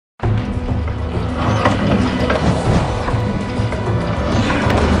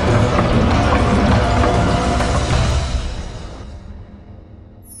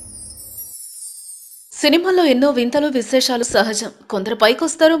సినిమాల్లో ఎన్నో వింతలు విశేషాలు సహజం. కొందరు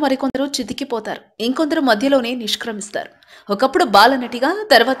పైకొస్తారు, మరికొందరు చితికిపోతారు, ఇంకొందరు మధ్యలోనే నిష్క్రమిస్తారు. ఒకప్పుడు బాలనటిగా,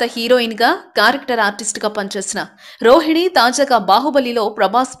 తర్వాత హీరోయిన్గా, క్యారెక్టర్ ఆర్టిస్ట్గా పనిచేసిన రోహిణి తాజాగా బాహుబలిలో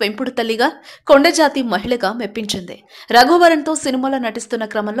ప్రభాస్ పెంపుడు తల్లిగా, కొండజాతి మహిళగా మెప్పించింది. రఘువరన్తో సినిమాలో నటిస్తున్న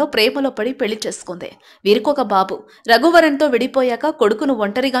క్రమంలో ప్రేమలో పడి పెళ్లి చేసుకుంది. వీరికొక బాబు. రఘువరన్తో విడిపోయాక కొడుకును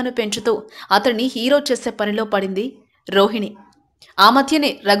ఒంటరిగాను పెంచుతూ అతన్ని హీరో చేసే పనిలో పడింది రోహిణి. ఆ మధ్యనే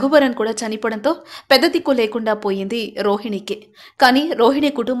రఘువరన్ కూడా చనిపోవడంతో పెద్ద దిక్కు లేకుండా పోయింది రోహిణికి. కానీ రోహిణి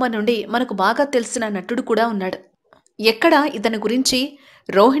కుటుంబం నుండి మనకు బాగా తెలిసిన నటుడు కూడా ఉన్నాడు. ఎక్కడ ఇతని గురించి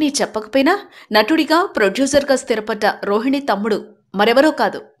రోహిణి చెప్పకపోయినా నటుడిగా, ప్రొడ్యూసర్గా స్థిరపడ్డ రోహిణి తమ్ముడు మరెవరో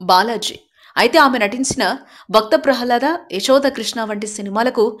కాదు, బాలాజీ. అయితే ఆమె నటించిన భక్త ప్రహ్లాద, యశోద కృష్ణ వంటి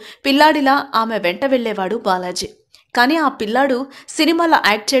సినిమాలకు పిల్లాడిలా ఆమె వెంట వెళ్లేవాడు బాలాజీ. కానీ ఆ పిల్లాడు సినిమాలో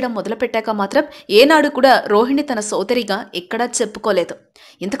యాక్ట్ చేయడం మొదలుపెట్టాక మాత్రం ఏనాడు కూడా రోహిణి తన సోదరిగా ఎక్కడా చెప్పుకోలేదు.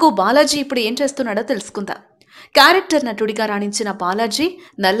 ఇంతకు బాలాజీ ఇప్పుడు ఏం చేస్తున్నాడో తెలుసుకుందాం. క్యారెక్టర్ నటుడిగా రాణించిన బాలాజీ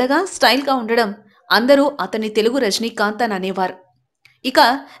నల్లగా, స్టైల్గా ఉండడం అందరూ అతని తెలుగు రజనీకాంత్ అని అనేవారు. ఇక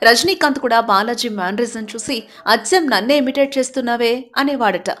రజనీకాంత్ కూడా బాలాజీ మ్యానరిజం చూసి అచ్చం నన్నే ఇమిటేట్ చేస్తున్నావే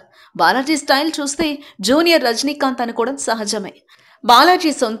అనేవాడట. బాలాజీ స్టైల్ చూస్తే జూనియర్ రజనీకాంత్ అనుకోవడం సహజమే.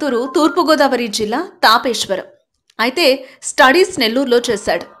 బాలాజీ సొంతూరు తూర్పుగోదావరి జిల్లా తాపేశ్వరం. అయితే స్టడీస్ నెల్లూరులో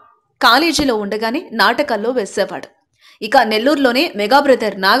చేశాడు. కాలేజీలో ఉండగానే నాటకాల్లో వేసేవాడు. ఇక నెల్లూరులోనే మెగా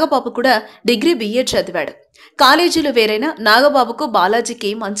బ్రదర్ నాగబాబు కూడా డిగ్రీ BA చదివాడు. కాలేజీలు వేరైనా నాగబాబుకు బాలాజీకి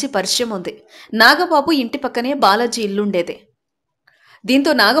మంచి పరిచయం ఉంది. నాగబాబు ఇంటి పక్కనే బాలాజీ ఇల్లుండేది.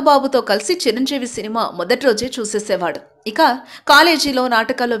 దీంతో నాగబాబుతో కలిసి చిరంజీవి సినిమా మొదటి రోజే చూసేసేవాడు. ఇక కాలేజీలో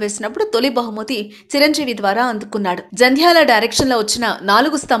నాటకాల్లో వేసినప్పుడు తొలి బహుమతి చిరంజీవి ద్వారా అందుకున్నాడు. జంధ్యాల డైరెక్షన్లో వచ్చిన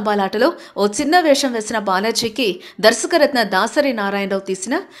 4 స్తంభాలాటలో ఓ చిన్న వేషం వేసిన బాలాజీకి దర్శకరత్న దాసరి నారాయణరావు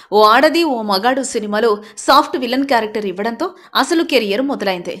తీసిన ఓ ఆడది ఓ మగాడు సినిమాలో సాఫ్ట్ విలన్ క్యారెక్టర్ ఇవ్వడంతో అసలు కెరియర్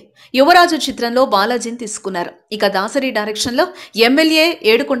మొదలైంది. యువరాజు చిత్రంలో బాలాజీని తీసుకున్నారు. ఇక దాసరి డైరెక్షన్లో ఎమ్మెల్యే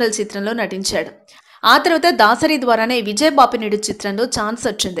ఏడుకొండల చిత్రంలో నటించాడు. ఆ తర్వాత దాసరి ద్వారానే విజయ్ బాపినేడు చిత్రంలో ఛాన్స్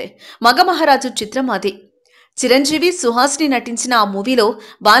వచ్చింది. మగమహారాజు చిత్రం అది. చిరంజీవి, సుహాస్ని నటించిన ఆ మూవీలో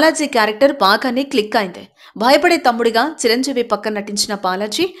బాలాజీ క్యారెక్టర్ బాగానే క్లిక్ అయింది. భయపడే తమ్ముడిగా చిరంజీవి పక్కన నటించిన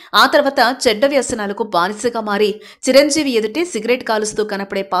బాలాజీ ఆ తర్వాత చెడ్డ వ్యసనాలకు బానిసగా మారి చిరంజీవి ఎదుటే సిగరెట్ కాలుస్తూ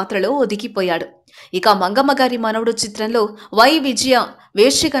కనపడే పాత్రలో ఒదిగిపోయాడు. ఇక మంగమ్మగారి మనవడు చిత్రంలో వై విజయ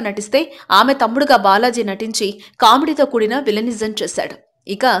వేశ్యగా నటిస్తే ఆమె తమ్ముడుగా బాలాజీ నటించి కామెడీతో కూడిన విలనిజం చేశాడు.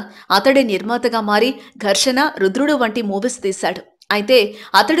 ఇక అతడే నిర్మాతగా మారి ఘర్షణ, రుద్రుడు వంటి మూవీస్ తీశాడు. అయితే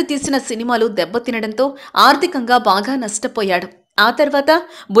అతడు తీసిన సినిమాలు దెబ్బతినడంతో ఆర్థికంగా బాగా నష్టపోయాడు. ఆ తర్వాత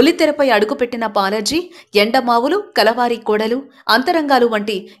బుల్లితెరపై అడుగుపెట్టిన బాలాజీ ఎండమావులు, కలవారి కోడలు, అంతరంగాలు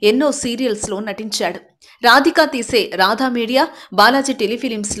వంటి ఎన్నో సీరియల్స్లో నటించాడు. రాధిక తీసే రాధా మీడియా, బాలాజీ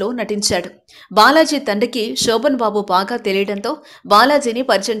టెలిఫిలిమ్స్లో నటించాడు. బాలాజీ తండ్రికి శోభన్ బాబు బాగా తెలియడంతో బాలాజీని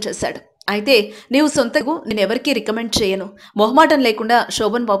పరిచయం చేశాడు. అయితే నీవు సొంతకు నేనెవరికీ రికమెండ్ చేయను, మొహమాటం లేకుండా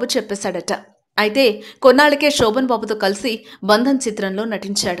శోభన్ బాబు చెప్పేశాడట. అయితే కొన్నాళ్ళకే శోభన్ బాబుతో కలిసి బంధన్ చిత్రంలో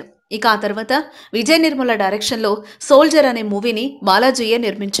నటించాడు. ఇక ఆ తర్వాత విజయ్ నిర్మల డైరెక్షన్లో సోల్జర్ అనే మూవీని బాలాజీయే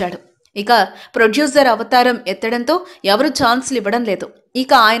నిర్మించాడు. ఇక ప్రొడ్యూసర్ అవతారం ఎత్తడంతో ఎవరు ఛాన్స్లు ఇవ్వడం లేదు.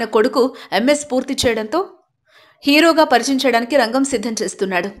 ఇక ఆయన కొడుకు MS పూర్తి చేయడంతో హీరోగా పరిచయం చేయడానికి రంగం సిద్ధం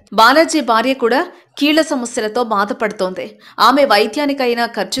చేస్తున్నాడు. బాలాజీ భార్య కూడా కీళ్ల సమస్యలతో బాధపడుతోంది. ఆమె వైద్యానికైన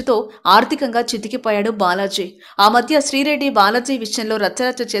ఖర్చుతో ఆర్థికంగా చితికిపోయాడు బాలాజీ. ఆ మధ్య శ్రీరెడ్డి బాలాజీ విషయంలో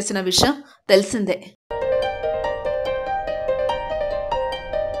రచ్చరచ్చ చేసిన విషయం తెలిసిందే.